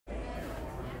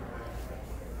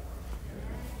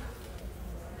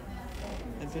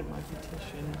did my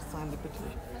petition, signed the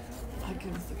petition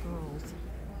against the girls.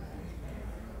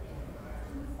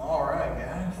 All right,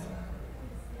 guys.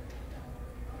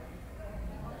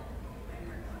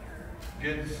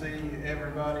 Good to see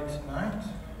everybody tonight.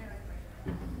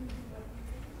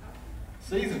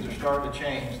 Seasons are starting to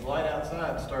change. The light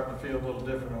outside is starting to feel a little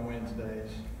different on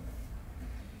Wednesdays.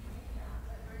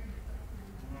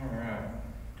 All right.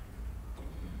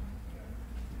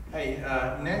 Hey,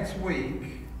 next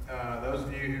week, those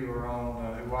of you who are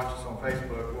on, who watch us on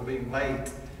Facebook, will be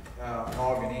late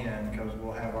logging in because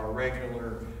we'll have our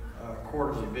regular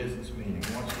quarterly business meeting.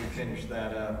 Once we finish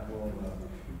that up,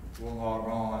 we'll log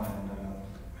on and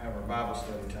have our Bible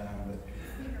study time. But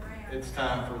it's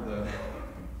time for the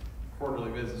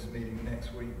quarterly business meeting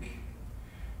next week.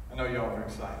 I know y'all are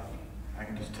excited. I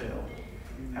can just tell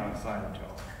how excited y'all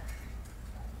are.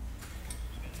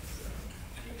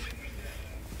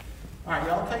 All right,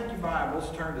 y'all take your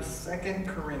Bibles, turn to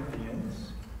 2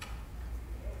 Corinthians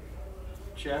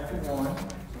chapter 1,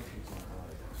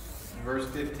 verse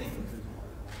 15.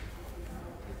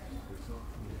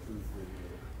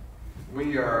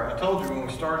 I told you when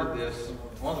we started this,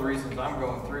 one of the reasons I'm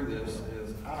going through this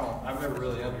is I've never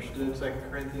really understood 2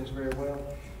 Corinthians very well,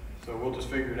 so we'll just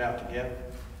figure it out together.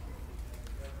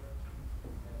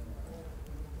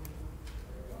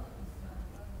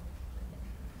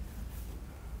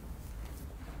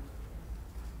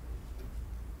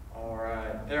 All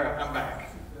right, there, I'm back.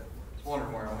 I was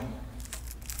wondering where I went.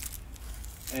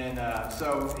 And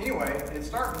so anyway, it's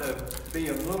starting to be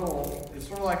a little, it's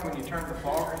sort of like when you turn the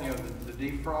fog, the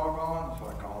defrog on, that's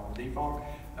what I call it, the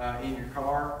defog, in your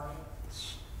car.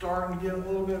 It's starting to get a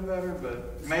little bit better,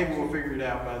 but maybe we'll figure it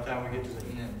out by the time we get to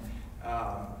the end.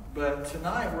 But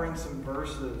tonight we're in some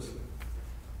verses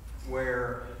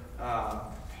where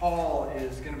Paul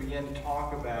is going to begin to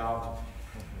talk about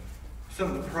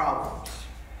some of the problems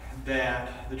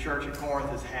that the church at Corinth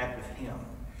has had with him.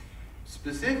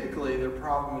 Specifically, their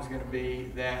problem was going to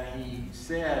be that he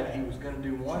said he was going to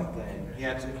do one thing. He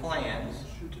had some plans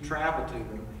to travel to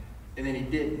them, and then he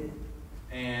didn't.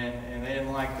 And they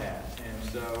didn't like that.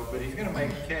 And so, but he's going to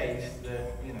make a case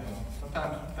that,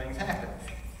 sometimes things happen.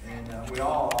 And we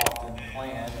all often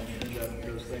plan and end up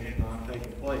those things not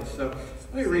taking place. So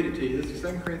let me read it to you. This is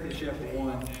 2 Corinthians chapter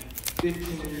 1,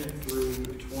 15 through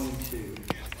 22.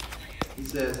 He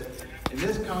says, "In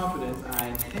this confidence I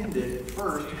intended at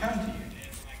first to come to you,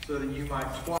 so that you might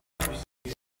twice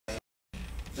receive,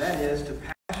 that is, to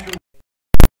pass your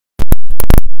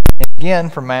again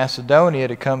from Macedonia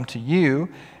to come to you,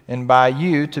 and by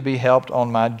you to be helped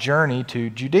on my journey to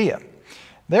Judea.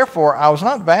 Therefore I was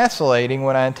not vacillating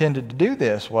when I intended to do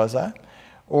this, was I?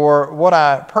 Or what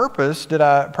I purposed, did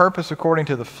I purpose according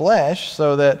to the flesh,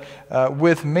 so that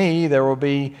with me there will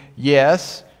be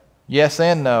yes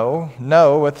and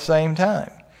no at the same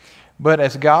time. But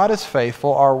as God is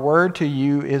faithful, our word to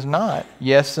you is not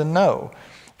yes and no.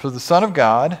 For the Son of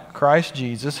God, Christ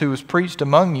Jesus, who was preached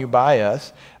among you by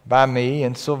us, by me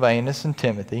and Silvanus and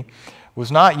Timothy,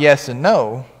 was not yes and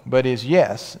no, but is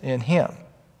yes in him.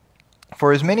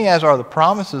 For as many as are the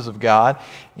promises of God,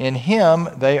 in him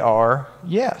they are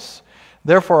yes.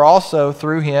 Therefore also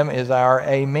through him is our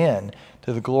amen,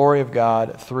 to the glory of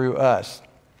God through us.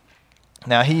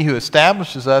 Now he who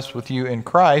establishes us with you in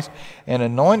Christ and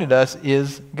anointed us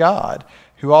is God,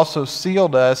 who also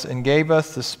sealed us and gave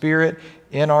us the Spirit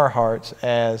in our hearts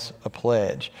as a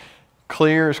pledge."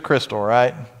 Clear as crystal,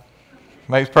 right?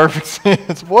 Makes perfect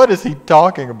sense. What is he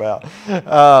talking about?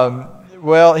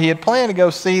 Well, he had planned to go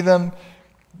see them.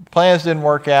 Plans didn't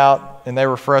work out, and they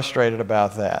were frustrated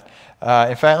about that.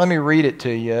 In fact, let me read it to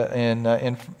you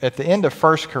at the end of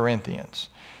 1 Corinthians.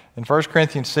 In 1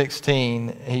 Corinthians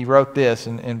 16, he wrote this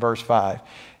in verse 5.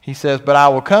 He says, "But I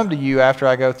will come to you after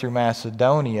I go through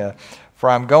Macedonia, for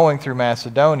I'm going through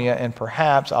Macedonia, and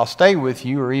perhaps I'll stay with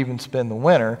you or even spend the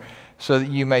winter, so that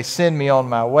you may send me on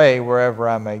my way wherever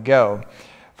I may go.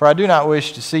 For I do not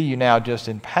wish to see you now just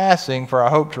in passing, for I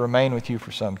hope to remain with you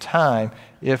for some time,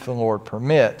 if the Lord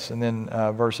permits." And then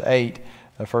verse 8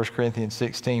 of 1 Corinthians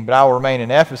 16, "But I will remain in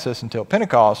Ephesus until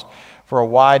Pentecost, for a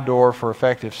wide door for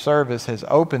effective service has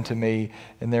opened to me,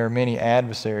 and there are many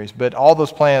adversaries." But all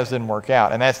those plans didn't work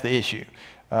out, and that's the issue.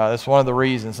 That's one of the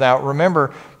reasons. Now,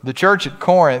 remember, the church at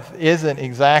Corinth isn't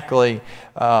exactly,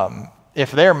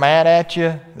 if they're mad at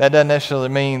you, that doesn't necessarily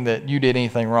mean that you did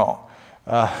anything wrong.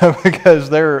 Because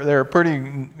they're a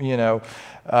pretty,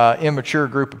 immature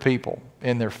group of people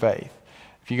in their faith.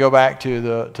 If you go back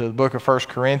to the book of 1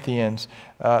 Corinthians,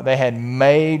 they had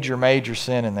major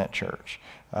sin in that church.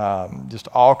 just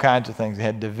all kinds of things. They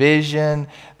had division.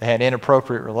 They had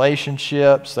inappropriate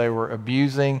relationships. They were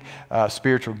abusing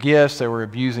spiritual gifts. They were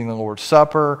abusing the Lord's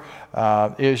Supper.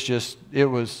 It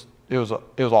was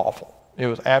awful. It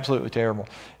was absolutely terrible.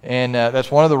 And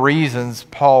that's one of the reasons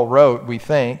Paul wrote, we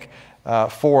think,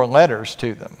 4 letters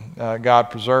to them. God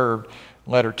preserved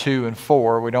letter 2 and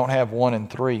 4. We don't have 1 and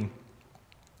 3.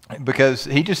 Because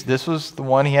this was the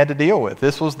one he had to deal with.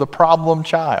 This was the problem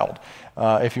child,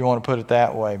 if you want to put it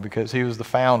that way, because he was the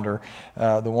founder,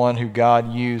 the one who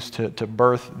God used to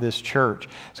birth this church.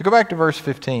 So go back to verse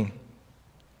 15.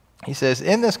 He says,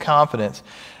 "In this confidence,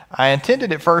 I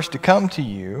intended at first to come to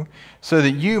you so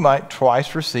that you might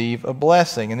twice receive a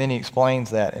blessing." And then he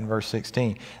explains that in verse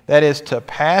 16. That is, to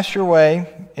pass your way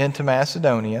into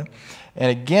Macedonia, and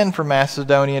again from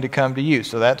Macedonia to come to you.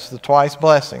 So that's the twice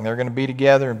blessing. They're going to be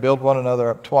together and build one another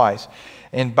up twice.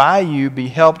 "And by you be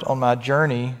helped on my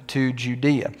journey to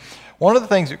Judea." One of the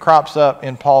things that crops up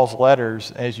in Paul's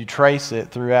letters as you trace it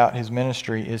throughout his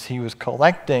ministry is he was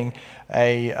collecting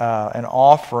an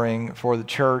offering for the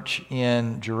church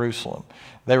in Jerusalem.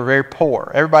 They were very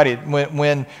poor. Everybody,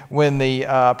 when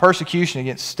the persecution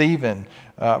against Stephen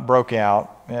broke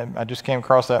out, and I just came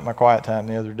across that in my quiet time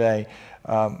the other day.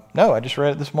 No, I just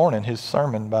read it this morning, his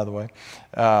sermon, by the way.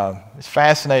 It's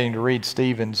fascinating to read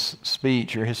Stephen's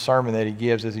speech or his sermon that he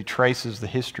gives as he traces the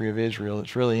history of Israel.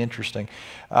 It's really interesting.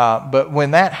 But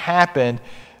when that happened,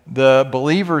 the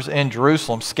believers in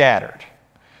Jerusalem scattered,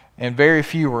 and very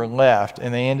few were left.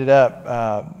 And they ended up,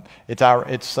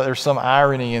 there's some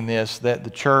irony in this, that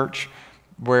the church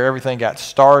where everything got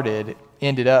started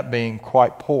ended up being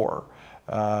quite poor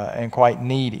and quite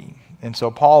needy. And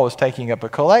so Paul was taking up a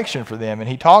collection for them, and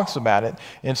he talks about it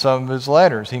in some of his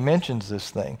letters. He mentions this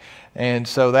thing. And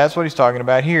so that's what he's talking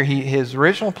about here. His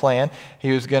original plan,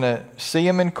 he was going to see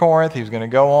them in Corinth, he was going to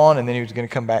go on, and then he was going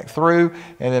to come back through,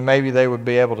 and then maybe they would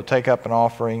be able to take up an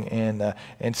offering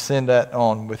and send that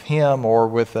on with him or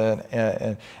with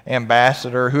an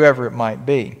ambassador, whoever it might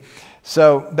be.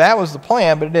 So that was the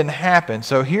plan, but it didn't happen.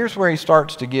 So here's where he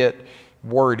starts to get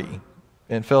wordy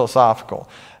and philosophical.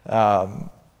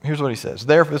 Here's what he says.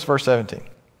 This is verse 17.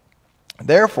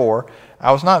 "Therefore,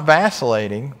 I was not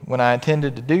vacillating when I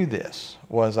intended to do this,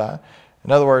 was I?"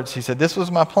 In other words, he said, this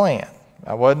was my plan.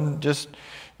 I wasn't just,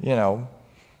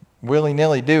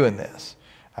 willy-nilly doing this.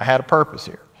 I had a purpose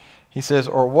here. He says,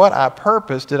 "Or what I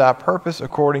purposed, did I purpose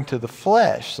according to the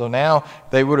flesh?" So now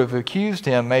they would have accused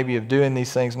him maybe of doing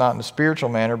these things not in a spiritual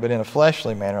manner, but in a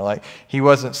fleshly manner. Like he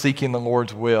wasn't seeking the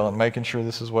Lord's will and making sure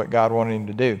this is what God wanted him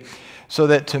to do. "So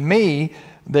that to me,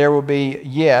 there will be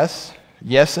yes,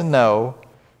 yes and no,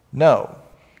 no."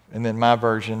 And then my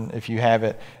version, if you have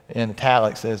it in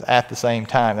italics, says "at the same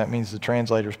time." That means the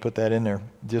translators put that in there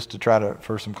just to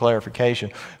for some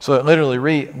clarification. So it literally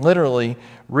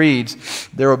reads,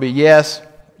 there will be yes,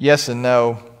 yes and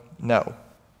no, no.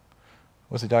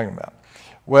 What's he talking about?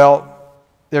 Well,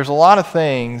 there's a lot of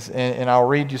things, and I'll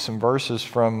read you some verses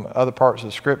from other parts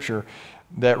of Scripture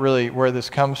that really where this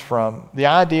comes from. The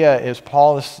idea is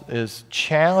Paul is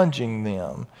challenging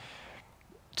them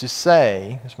to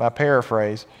say, it's my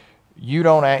paraphrase, you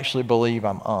don't actually believe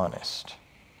I'm honest.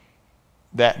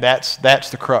 That's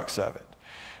the crux of it.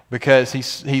 Because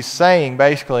he's saying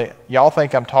basically, y'all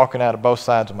think I'm talking out of both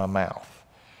sides of my mouth.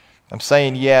 I'm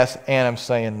saying yes and I'm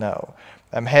saying no.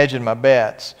 I'm hedging my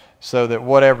bets so that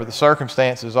whatever the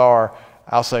circumstances are,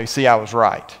 I'll say, see, I was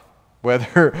right.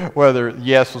 Whether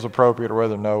yes was appropriate or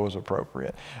whether no was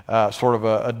appropriate. Sort of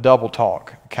a double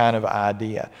talk kind of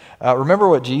idea. Remember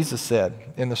what Jesus said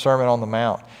in the Sermon on the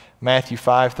Mount. Matthew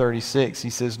 5:36,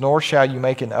 he says, "Nor shall you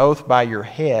make an oath by your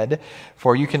head,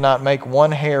 for you cannot make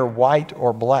one hair white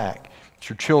or black." It's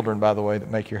your children, by the way, that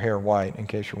make your hair white, in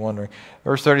case you're wondering.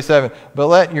 Verse 37, "But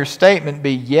let your statement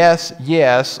be yes,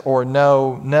 yes, or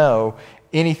no, no.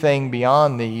 Anything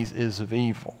beyond these is of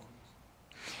evil."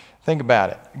 Think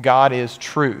about it. God is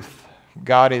truth.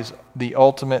 God is the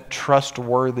ultimate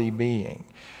trustworthy being.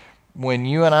 When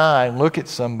you and I look at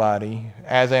somebody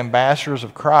as ambassadors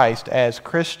of Christ, as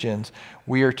Christians,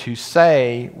 we are to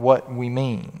say what we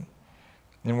mean.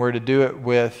 And we're to do it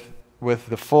with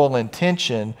the full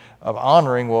intention of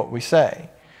honoring what we say.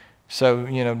 So,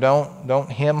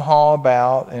 don't hem-haw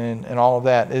about and all of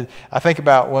that. I think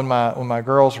about when my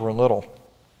girls were little.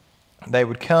 They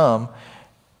would come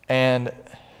and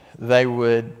they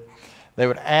would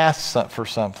ask for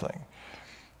something,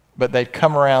 but they'd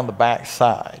come around the back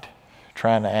side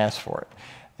trying to ask for it.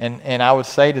 And I would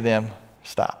say to them,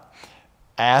 stop.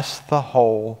 Ask the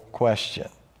whole question.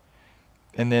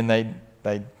 And then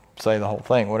they'd say the whole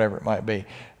thing, whatever it might be.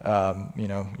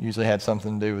 Usually had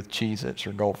something to do with Cheez-Its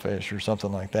or Goldfish or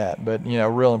something like that. But,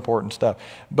 real important stuff.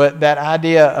 But that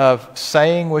idea of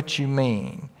saying what you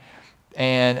mean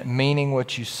and meaning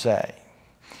what you say.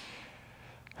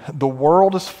 The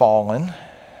world is fallen.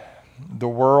 The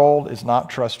world is not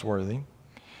trustworthy.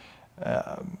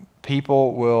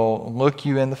 People will look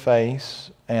you in the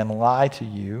face and lie to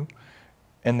you,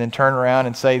 and then turn around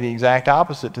and say the exact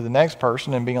opposite to the next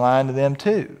person and be lying to them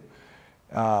too.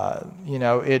 Think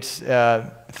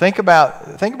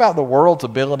about the world's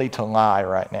ability to lie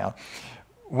right now.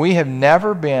 We have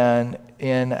never been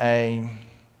in a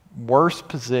worse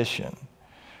position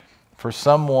for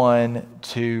someone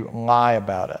to lie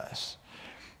about us.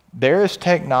 There is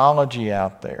technology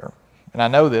out there, and I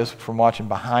know this from watching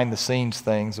behind the scenes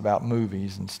things about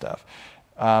movies and stuff.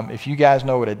 If you guys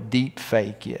know what a deep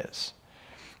fake is.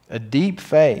 A deep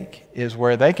fake is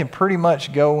where they can pretty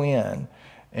much go in,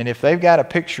 and if they've got a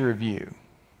picture of you,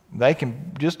 they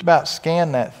can just about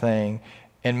scan that thing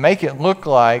and make it look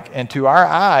like, and to our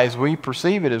eyes, we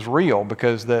perceive it as real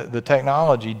because the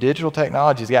technology, digital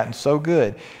technology has gotten so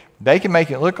good, they can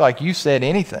make it look like you said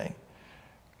anything.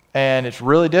 And it's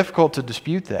really difficult to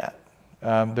dispute that.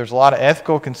 There's a lot of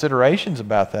ethical considerations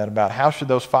about that, about how should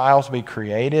those files be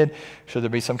created? Should there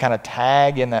be some kind of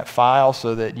tag in that file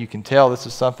so that you can tell this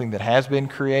is something that has been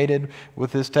created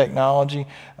with this technology?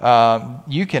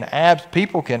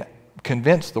 People can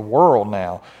convince the world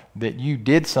now that you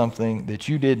did something that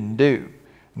you didn't do.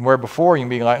 And where before you can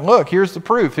be like, look, here's the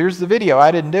proof, here's the video,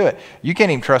 I didn't do it. You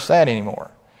can't even trust that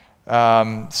anymore.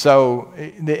 And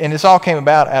this all came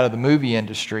out of the movie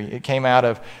industry. It came out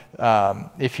of,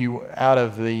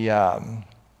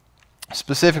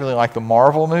 specifically like the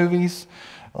Marvel movies,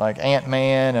 like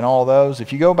Ant-Man and all those.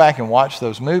 If you go back and watch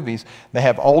those movies, they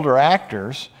have older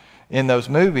actors in those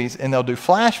movies, and they'll do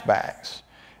flashbacks,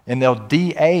 and they'll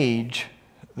de-age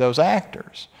those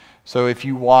actors. So if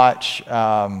you watch,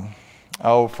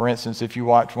 for instance, if you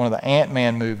watch one of the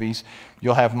Ant-Man movies,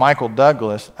 you'll have Michael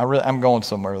Douglas. I'm going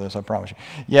somewhere with this, I promise you.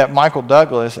 Yeah, Michael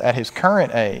Douglas at his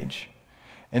current age,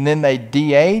 and then they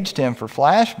de-aged him for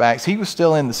flashbacks. He was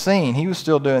still in the scene. He was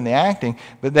still doing the acting,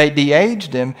 but they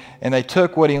de-aged him, and they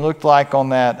took what he looked like on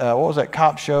that, what was that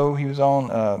cop show he was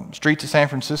on, Streets of San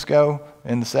Francisco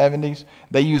in the 70s?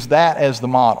 They used that as the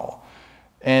model,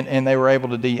 and they were able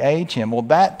to de-age him. Well,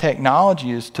 that technology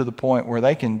is to the point where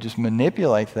they can just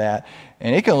manipulate that,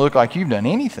 and it can look like you've done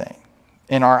anything.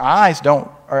 And our eyes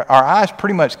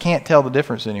pretty much can't tell the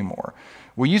difference anymore.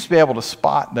 We used to be able to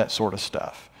spot that sort of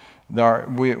stuff.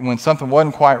 When something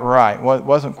wasn't quite right,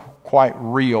 wasn't quite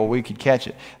real, we could catch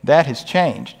it. That has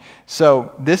changed.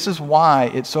 So this is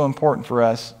why it's so important for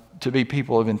us to be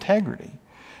people of integrity,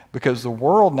 because the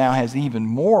world now has even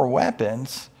more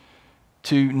weapons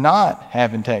to not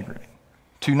have integrity,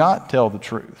 to not tell the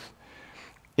truth.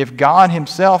 If God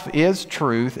himself is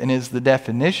truth and is the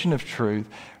definition of truth,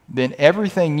 then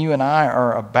everything you and I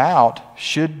are about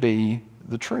should be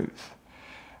the truth.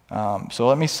 So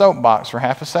let me soapbox for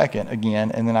half a second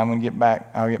again, and then I'll get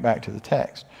back to the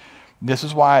text. This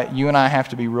is why you and I have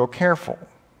to be real careful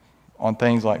on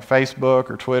things like Facebook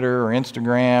or Twitter or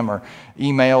Instagram or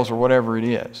emails or whatever it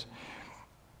is,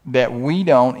 that we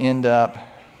don't end up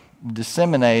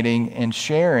disseminating and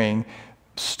sharing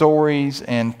stories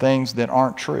and things that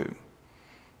aren't true.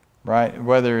 Right?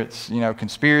 Whether it's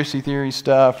conspiracy theory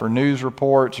stuff or news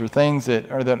reports or things that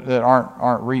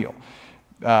aren't real.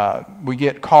 We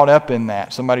get caught up in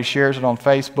that. Somebody shares it on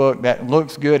Facebook. That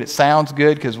looks good. It sounds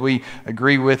good because we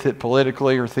agree with it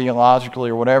politically or theologically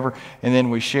or whatever, and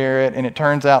then we share it, and it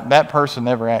turns out that person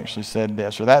never actually said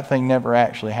this, or that thing never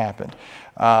actually happened.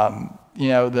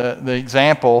 The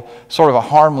example, sort of a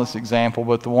harmless example,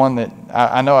 but the one that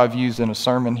I know I've used in a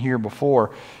sermon here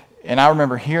before. And I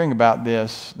remember hearing about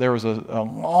this. There was a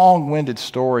long-winded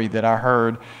story that I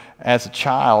heard as a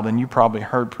child, and you probably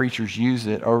heard preachers use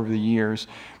it over the years,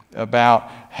 about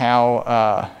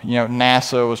how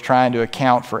NASA was trying to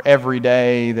account for every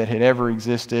day that had ever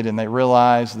existed, and they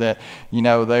realized that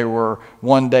they were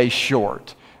one day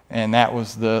short. And that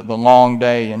was the long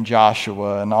day in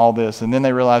Joshua and all this. And then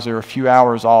they realized they were a few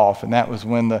hours off, and that was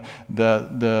when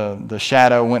the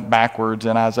shadow went backwards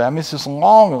in Isaiah. I mean, it's just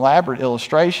long, elaborate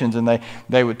illustrations, and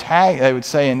they would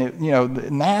say, and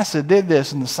NASA did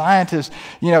this, and the scientists,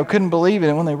 couldn't believe it.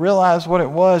 And when they realized what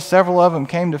it was, several of them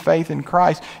came to faith in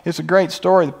Christ. It's a great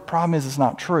story. The problem is it's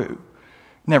not true.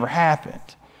 It never happened.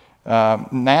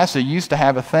 NASA used to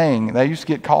have a thing. They used to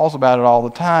get calls about it all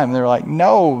the time. They're like,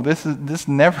 "No, this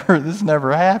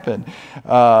never happened."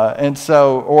 And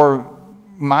so, or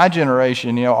my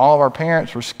generation, all of our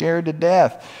parents were scared to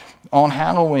death on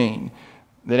Halloween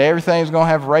that everything's going to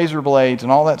have razor blades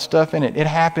and all that stuff in it. It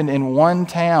happened in one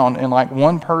town, and like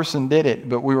one person did it,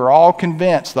 but we were all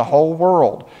convinced the whole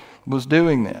world was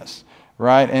doing this,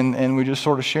 right? And we just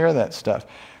sort of share that stuff.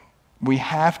 We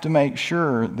have to make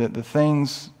sure that the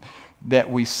things that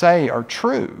we say are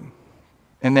true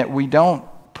and that we don't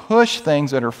push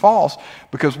things that are false,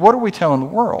 because what are we telling the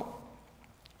world?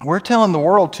 We're telling the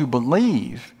world to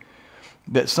believe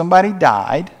that somebody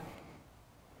died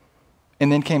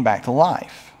and then came back to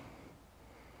life.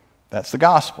 That's the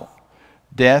gospel.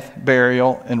 Death,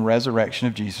 burial, and resurrection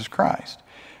of Jesus Christ.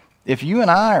 If you and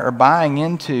I are buying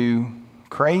into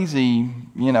crazy,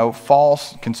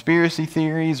 false conspiracy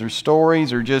theories or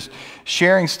stories, or just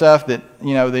sharing stuff that,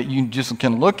 that you just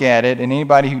can look at it, and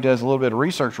anybody who does a little bit of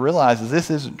research realizes this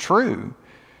isn't true,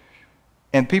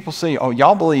 and people see, oh,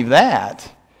 y'all believe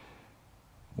that,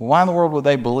 well, why in the world would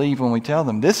they believe when we tell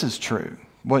them this is true,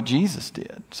 what Jesus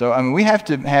did? So, we have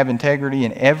to have integrity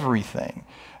in everything.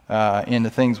 In the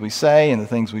things we say, and the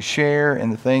things we share,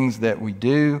 and the things that we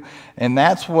do. And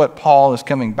that's what Paul is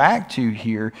coming back to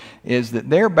here, is that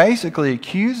they're basically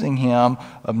accusing him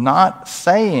of not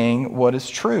saying what is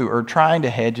true, or trying to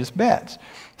hedge his bets.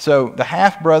 So the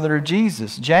half-brother of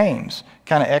Jesus, James,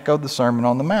 kind of echoed the Sermon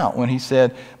on the Mount when he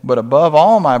said, "But above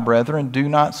all, my brethren, do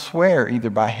not swear either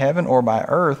by heaven or by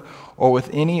earth or with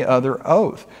any other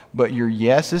oath. But your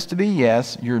yes is to be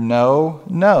yes, your no,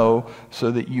 no,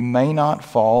 so that you may not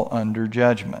fall under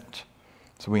judgment."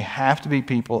 So we have to be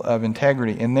people of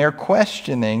integrity. And they're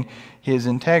questioning his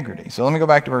integrity. So let me go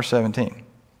back to verse 17.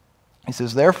 He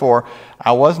says, "Therefore,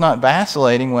 I was not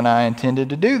vacillating when I intended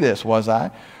to do this, was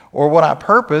I? Or what I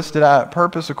purposed, did I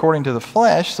purpose according to the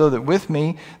flesh, so that with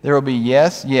me there will be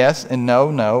yes, yes, and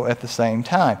no, no at the same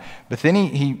time." But then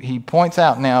he points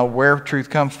out now where truth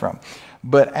comes from.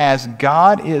 "But as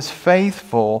God is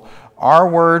faithful, our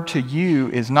word to you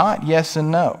is not yes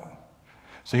and no."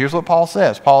 So here's what Paul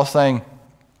says. Paul is saying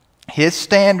his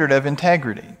standard of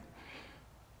integrity,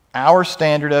 our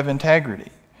standard of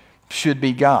integrity, should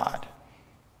be God.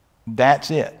 That's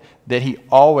it. That he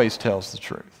always tells the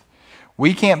truth.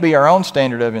 We can't be our own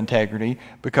standard of integrity,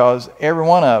 because every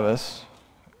one of us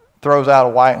throws out a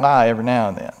white lie every now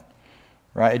and then,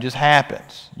 right? It just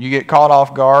happens. You get caught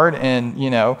off guard, and, you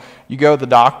go to the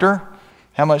doctor.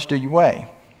 How much do you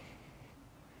weigh?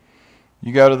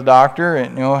 You go to the doctor,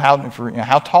 and,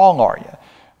 how tall are you?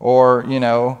 Or,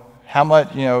 how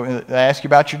much, they ask you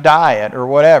about your diet or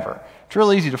whatever. It's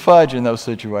real easy to fudge in those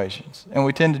situations, and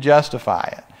we tend to justify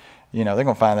it. They're going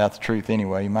to find out the truth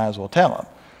anyway. You might as well tell them.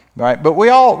 Right, but we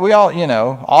all,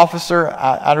 officer,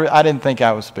 I didn't think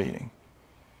I was speeding.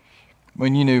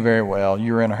 When you knew very well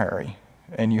you were in a hurry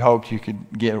and you hoped you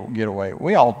could get away.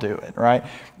 We all do it, right?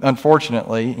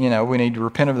 Unfortunately, we need to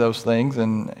repent of those things,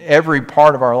 and every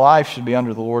part of our life should be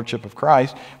under the lordship of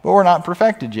Christ, but we're not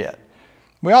perfected yet.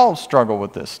 We all struggle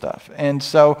with this stuff. And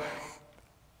so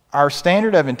our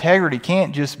standard of integrity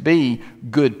can't just be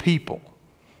good people,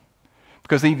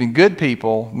 because even good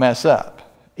people mess up.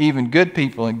 Even good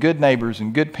people and good neighbors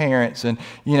and good parents and,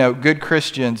 good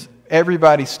Christians,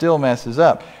 everybody still messes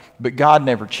up. But God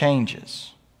never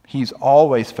changes. He's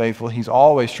always faithful. He's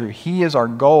always true. He is our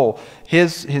goal.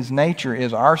 His nature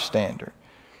is our standard.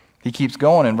 He keeps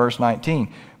going in verse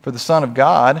 19. "For the Son of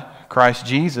God, Christ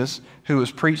Jesus, who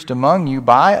was preached among you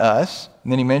by us,"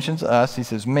 and then he mentions us. He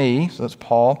says me, so that's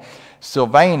Paul.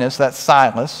 "Silvanus," that's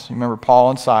Silas. You remember Paul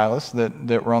and Silas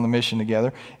that were on the mission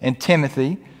together. "And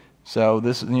Timothy." So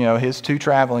this is, his two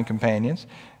traveling companions.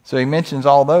 So he mentions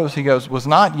all those. He goes, "Was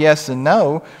not yes and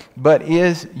no, but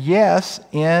is yes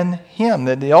in him."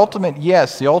 That the ultimate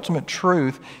yes, the ultimate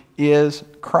truth is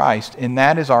Christ. And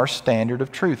that is our standard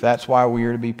of truth. That's why we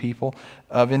are to be people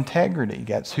of integrity.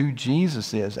 That's who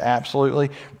Jesus is. Absolutely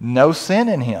no sin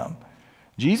in him.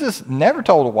 Jesus never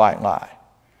told a white lie.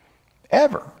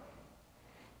 Ever.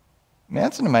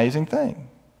 That's an amazing thing.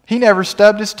 He never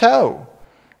stubbed his toe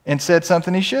and said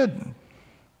something he shouldn't.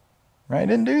 Right? He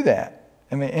didn't do that.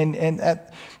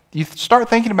 You start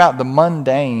thinking about the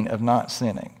mundane of not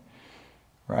sinning.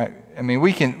 Right?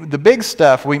 The big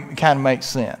stuff we kind of makes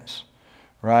sense.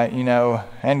 Right?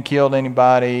 Hadn't killed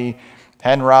anybody,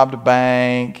 hadn't robbed a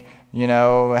bank,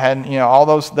 all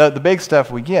those, the big stuff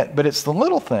we get. But it's the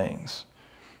little things.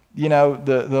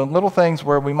 The little things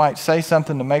where we might say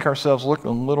something to make ourselves look a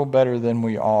little better than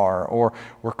we are, or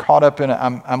we're caught up in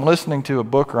I'm listening to a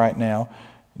book right now.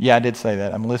 Yeah, I did say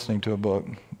that. I'm listening to a book.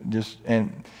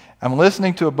 And I'm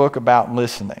listening to a book about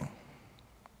listening.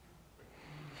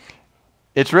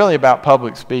 it's really about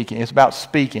public speaking. It's about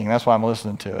speaking. That's why I'm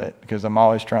listening to it, because I'm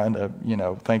always trying to,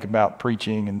 think about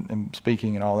preaching and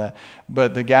speaking and all that.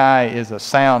 But the guy is a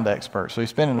sound expert, so he's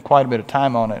spending quite a bit of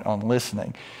time on it, on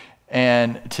listening.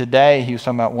 And today he was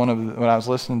talking about when I was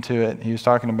listening to it, he was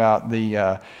talking about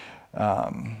the,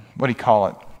 what do you call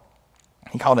it?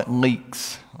 He called it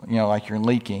leaks, like you're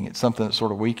leaking. It's something that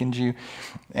sort of weakens you.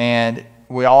 And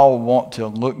we all want to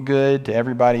look good to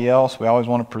everybody else. We always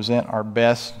want to present our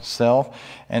best self.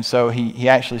 And so he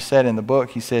actually said in the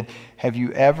book, he said, have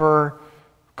you ever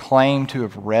claimed to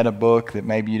have read a book that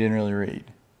maybe you didn't really read?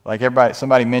 Like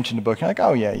somebody mentioned a book, you're like,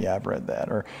 oh yeah, I've read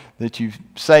that. Or that you've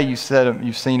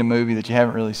seen a movie that you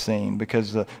haven't really seen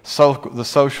because the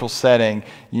social setting,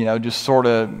 just sort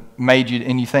of made you,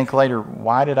 and you think later,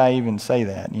 why did I even say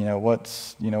that?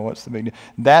 What's the big deal?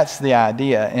 That's the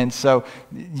idea. And so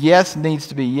yes needs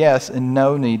to be yes and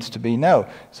no needs to be no.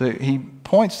 So he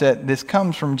points that this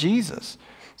comes from Jesus.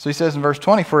 So he says in verse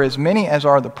 20, for as many as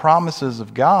are the promises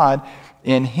of God,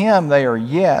 in him they are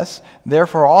yes,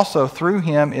 therefore also through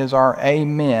him is our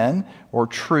amen, or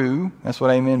true, that's what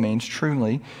amen means,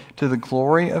 truly, to the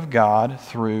glory of God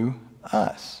through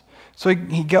us. So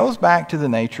he goes back to the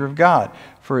nature of God.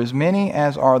 For as many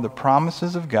as are the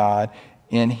promises of God,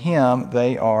 in him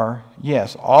they are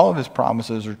yes. All of his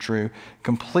promises are true,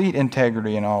 complete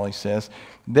integrity in all he says.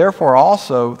 Therefore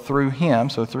also through him,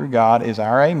 so through God, is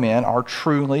our amen, our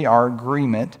truly, our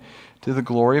agreement to the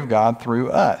glory of God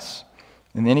through us.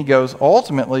 And then he goes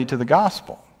ultimately to the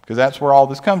gospel, because that's where all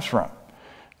this comes from.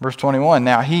 Verse 21,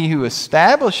 now he who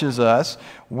establishes us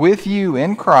with you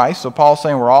in Christ, so Paul's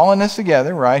saying we're all in this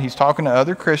together, right? He's talking to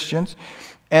other Christians,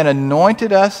 and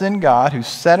anointed us in God, who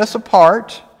set us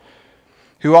apart,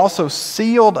 who also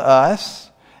sealed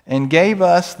us and gave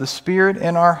us the Spirit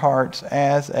in our hearts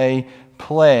as a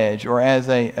pledge or as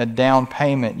a down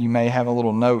payment. You may have a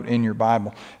little note in your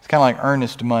Bible. It's kind of like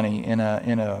earnest money in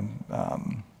a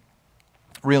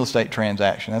real estate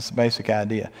transaction. That's the basic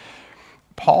idea.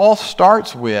 Paul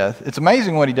starts with, it's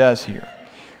amazing what he does here.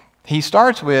 He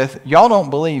starts with, y'all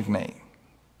don't believe me.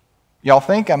 Y'all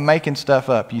think I'm making stuff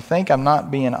up. You think I'm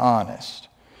not being honest.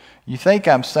 You think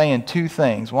I'm saying two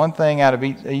things, one thing out of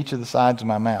each of the sides of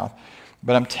my mouth.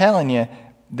 But I'm telling you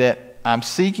that I'm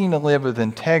seeking to live with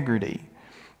integrity,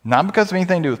 not because of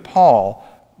anything to do with Paul,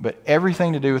 but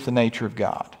everything to do with the nature of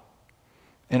God.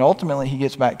 And ultimately he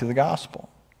gets back to the gospel,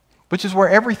 which is where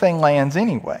everything lands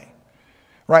anyway,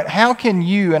 right? How can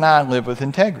you and I live with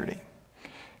integrity?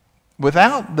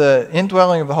 Without the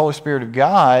indwelling of the Holy Spirit of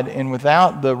God and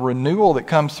without the renewal that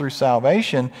comes through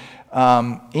salvation,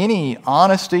 any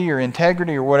honesty or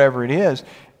integrity or whatever it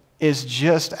is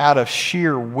just out of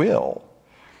sheer will.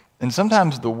 And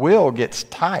sometimes the will gets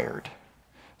tired.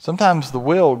 Sometimes the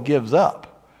will gives up.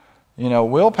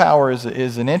 Willpower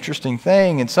is an interesting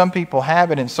thing, and some people have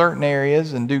it in certain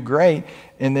areas and do great,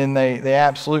 and then they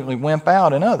absolutely wimp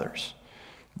out in others.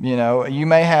 You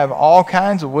may have all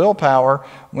kinds of willpower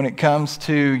when it comes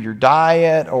to your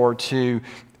diet or to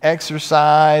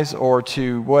exercise or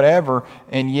to whatever,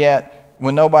 and yet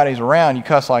when nobody's around, you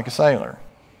cuss like a sailor,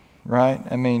 right?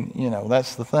 I mean,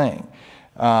 that's the thing.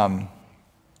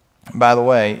 By the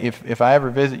way, if I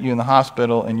ever visit you in the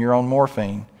hospital and you're on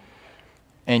morphine,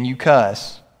 and you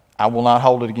cuss, I will not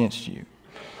hold it against you.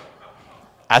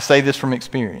 I say this from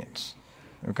experience,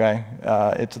 okay?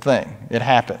 It's a thing. It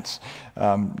happens.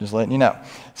 Just letting you know.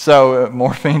 So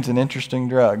morphine's an interesting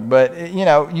drug. But,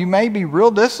 you may be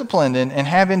real disciplined and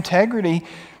have integrity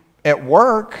at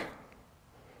work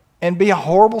and be a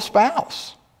horrible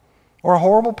spouse or a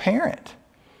horrible parent.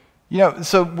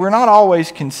 So we're not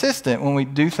always consistent when we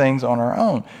do things on our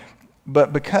own.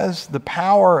 But because the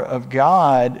power of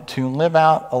God to live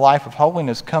out a life of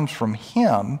holiness comes from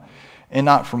Him and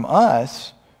not from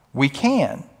us, we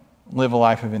can live a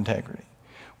life of integrity.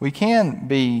 We can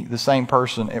be the same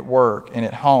person at work and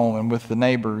at home and with the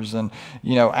neighbors and,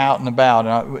 out and about.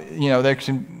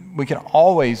 And, we can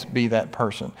always be that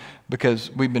person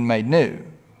because we've been made new.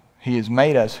 He has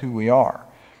made us who we are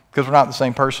because we're not the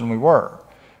same person we were.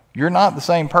 You're not the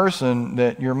same person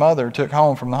that your mother took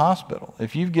home from the hospital.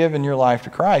 If you've given your life to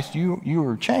Christ, you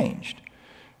are changed,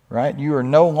 right? You are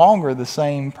no longer the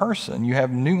same person. You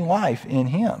have new life in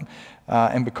Him.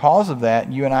 And because of that,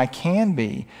 you and I can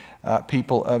be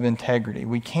people of integrity.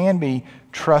 We can be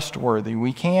trustworthy.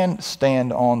 We can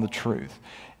stand on the truth.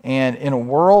 And in a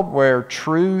world where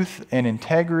truth and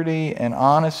integrity and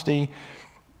honesty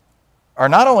are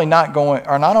not only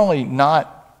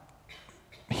not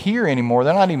here anymore,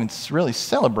 they're not even really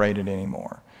celebrated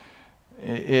anymore.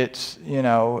 It's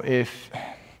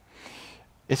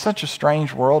such a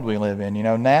strange world we live in.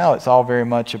 Now it's all very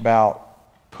much about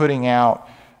putting out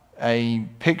a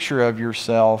picture of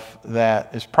yourself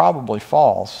that is probably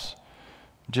false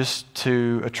just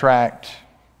to attract,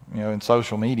 in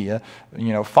social media,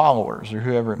 followers or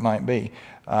whoever it might be.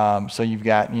 So you've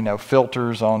got,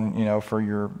 filters on, for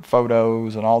your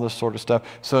photos and all this sort of stuff.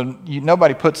 So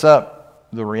nobody puts up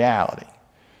the reality.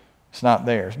 It's not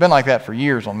there. It's been like that for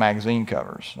years on magazine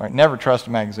covers. Right? Never trust a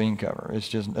magazine cover.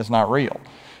 It's not real.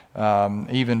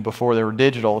 Even before there were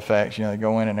digital effects, they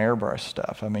go in and airbrush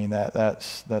stuff. I mean,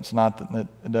 that's not,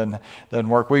 it doesn't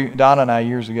work. Donna and I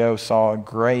years ago saw a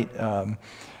great,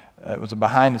 it was a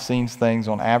behind the scenes things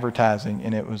on advertising,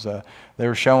 and it was they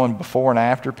were showing before and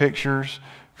after pictures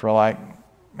for like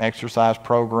exercise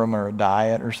program or a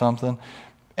diet or something,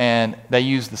 and they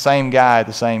used the same guy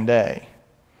the same day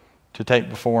to take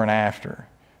before and after.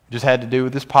 It just had to do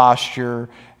with his posture,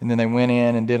 and then they went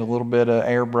in and did a little bit of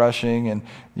airbrushing, and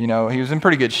he was in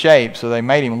pretty good shape, so they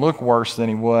made him look worse than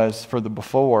he was for the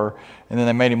before, and then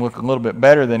they made him look a little bit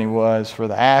better than he was for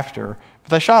the after,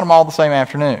 but they shot him all the same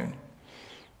afternoon.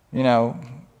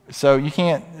 So you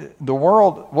can't,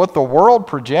 what the world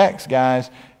projects, guys,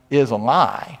 is a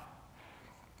lie.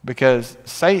 Because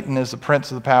Satan is the prince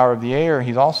of the power of the air.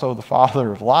 He's also the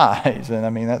father of lies. And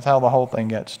I mean, that's how the whole thing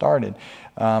got started.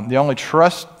 The only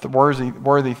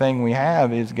trustworthy thing we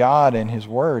have is God and His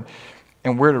Word.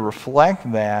 And we're to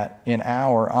reflect that in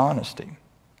our honesty.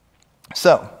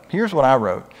 So, here's what I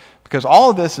wrote. Because all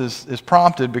of this is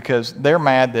prompted because they're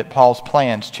mad that Paul's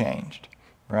plans changed.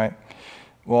 Right?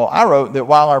 Well, I wrote that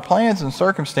while our plans and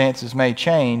circumstances may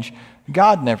change,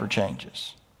 God never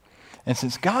changes. And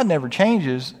since God never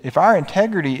changes, if our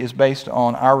integrity is based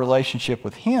on our relationship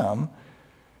with Him,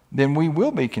 then we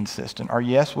will be consistent. Our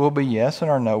yes will be yes,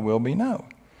 and our no will be no.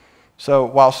 So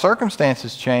while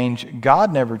circumstances change,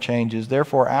 God never changes.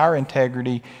 Therefore, our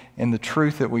integrity and the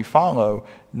truth that we follow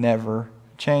never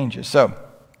changes. So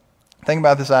think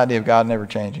about this idea of God never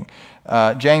changing.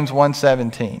 James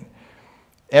 1:17.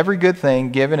 Every good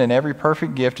thing given and every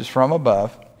perfect gift is from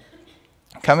above,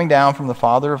 coming down from the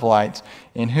Father of lights,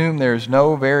 in whom there is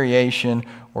no variation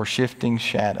or shifting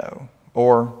shadow.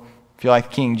 Or, if you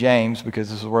like King James, because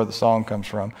this is where the song comes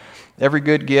from, every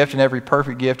good gift and every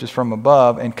perfect gift is from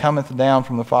above, and cometh down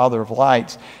from the Father of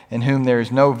lights, in whom there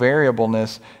is no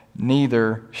variableness,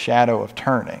 neither shadow of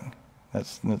turning.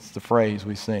 That's the phrase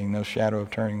we sing, no shadow of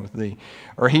turning with thee.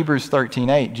 Or Hebrews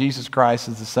 13:8, Jesus Christ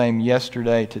is the same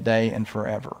yesterday, today, and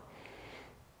forever.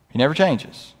 He never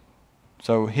changes.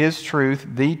 So His truth,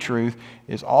 the truth,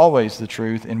 is always the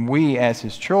truth, and we as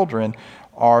His children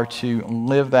are to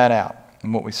live that out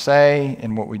in what we say,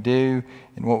 in what we do,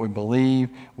 in what we believe,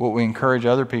 what we encourage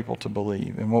other people to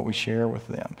believe, and what we share with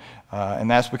them. And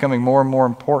that's becoming more and more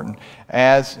important.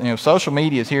 As social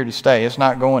media is here to stay. It's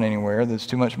not going anywhere. There's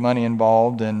too much money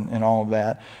involved and all of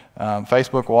that.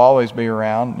 Facebook will always be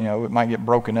around. It might get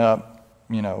broken up,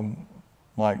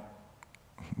 like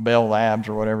Bell Labs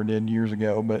or whatever did years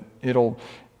ago, but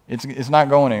it's not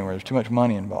going anywhere. There's too much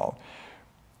money involved.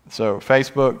 So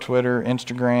Facebook, Twitter,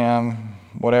 Instagram,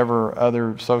 whatever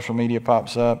other social media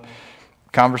pops up,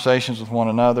 conversations with one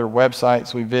another,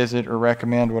 websites we visit or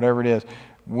recommend, whatever it is,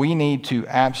 we need to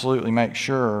absolutely make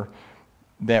sure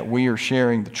that we are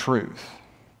sharing the truth.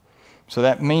 So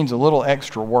that means a little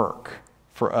extra work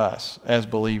for us as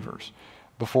believers.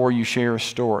 Before you share a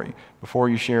story, before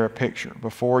you share a picture,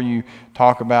 before you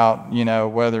talk about,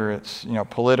 whether it's,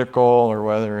 political or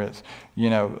whether it's,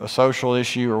 a social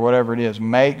issue or whatever it is,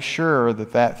 make sure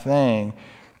that thing,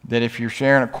 that if you're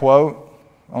sharing a quote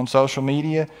on social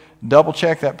media, double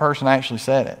check that person actually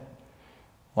said it.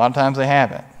 A lot of times they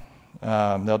haven't.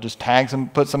 They'll just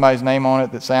put somebody's name on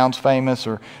it that sounds famous,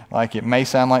 or like it may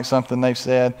sound like something they've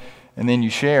said, and then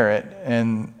you share it,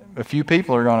 and a few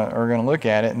people are gonna look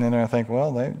at it, and then they're gonna think,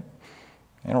 well, they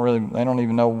don't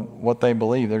even know what they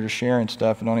believe. They're just sharing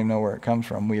stuff and don't even know where it comes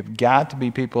from. We have got to be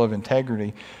people of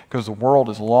integrity because the world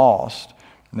is lost,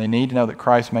 and they need to know that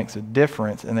Christ makes a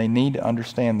difference, and they need to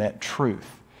understand that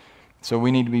truth. So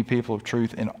we need to be people of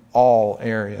truth in all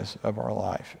areas of our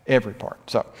life, every part.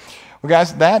 So, well,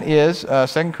 guys, that is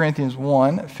 2 Corinthians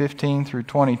 1:15 through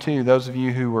 22. Those of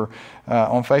you who were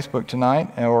on Facebook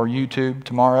tonight or YouTube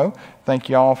tomorrow, thank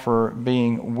you all for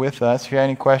being with us. If you have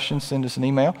any questions, send us an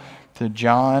email to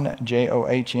John,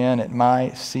 John, at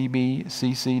mycbcc.org.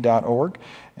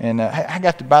 And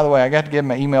by the way, I got to give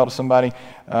my email to somebody.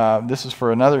 This is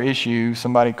for another issue.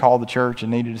 Somebody called the church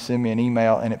and needed to send me an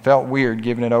email, and it felt weird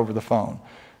giving it over the phone.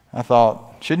 I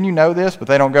thought, shouldn't you know this? But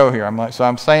they don't go here. So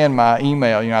I'm saying my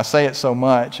email. I say it so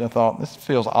much. I thought, this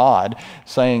feels odd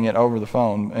saying it over the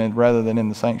phone and rather than in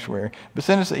the sanctuary. But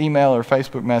send us an email or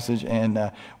Facebook message,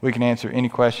 and we can answer any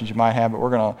questions you might have. But we're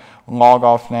going to log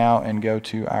off now and go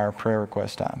to our prayer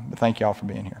request time. But thank you all for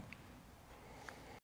being here.